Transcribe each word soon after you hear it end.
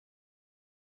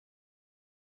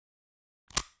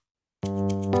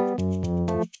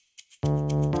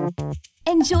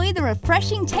Enjoy the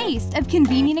refreshing taste of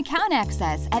convenient account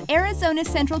access at Arizona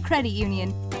Central Credit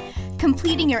Union.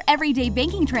 Completing your everyday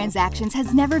banking transactions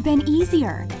has never been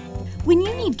easier. When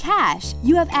you need cash,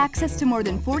 you have access to more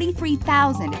than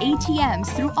 43,000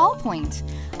 ATMs through Allpoint,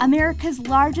 America's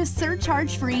largest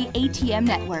surcharge-free ATM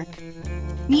network.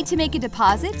 Need to make a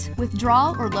deposit,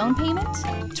 withdrawal, or loan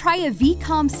payment? Try a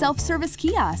VCOM self-service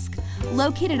kiosk,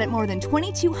 located at more than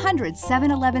 2,200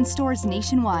 7-Eleven stores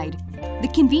nationwide. The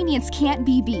convenience can't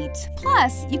be beat.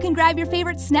 Plus, you can grab your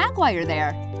favorite snack while you're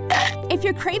there. If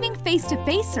you're craving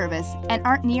face-to-face service and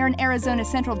aren't near an Arizona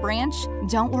Central branch,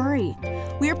 don't worry.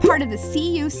 We're part of the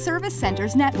CU Service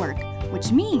Centers network,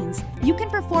 which means you can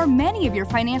perform many of your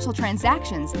financial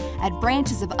transactions at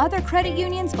branches of other credit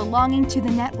unions belonging to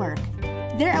the network.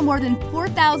 There are more than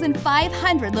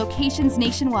 4,500 locations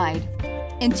nationwide.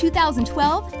 In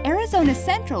 2012, Arizona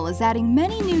Central is adding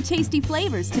many new tasty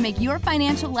flavors to make your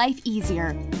financial life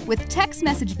easier. With text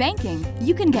message banking,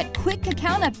 you can get quick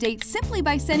account updates simply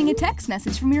by sending a text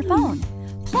message from your phone.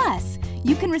 Plus,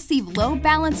 you can receive low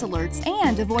balance alerts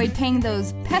and avoid paying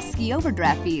those pesky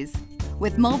overdraft fees.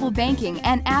 With mobile banking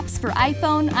and apps for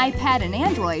iPhone, iPad, and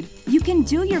Android, you can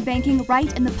do your banking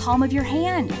right in the palm of your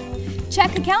hand.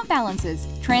 Check account balances,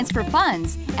 transfer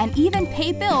funds, and even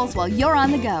pay bills while you're on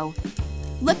the go.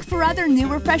 Look for other new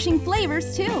refreshing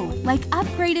flavors too, like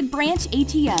upgraded branch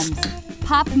ATMs,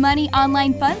 Pop Money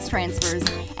online funds transfers,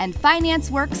 and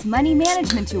FinanceWorks money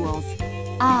management tools.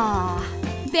 Ah,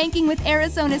 banking with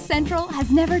Arizona Central has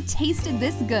never tasted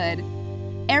this good.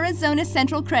 Arizona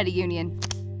Central Credit Union,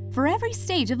 for every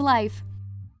stage of life.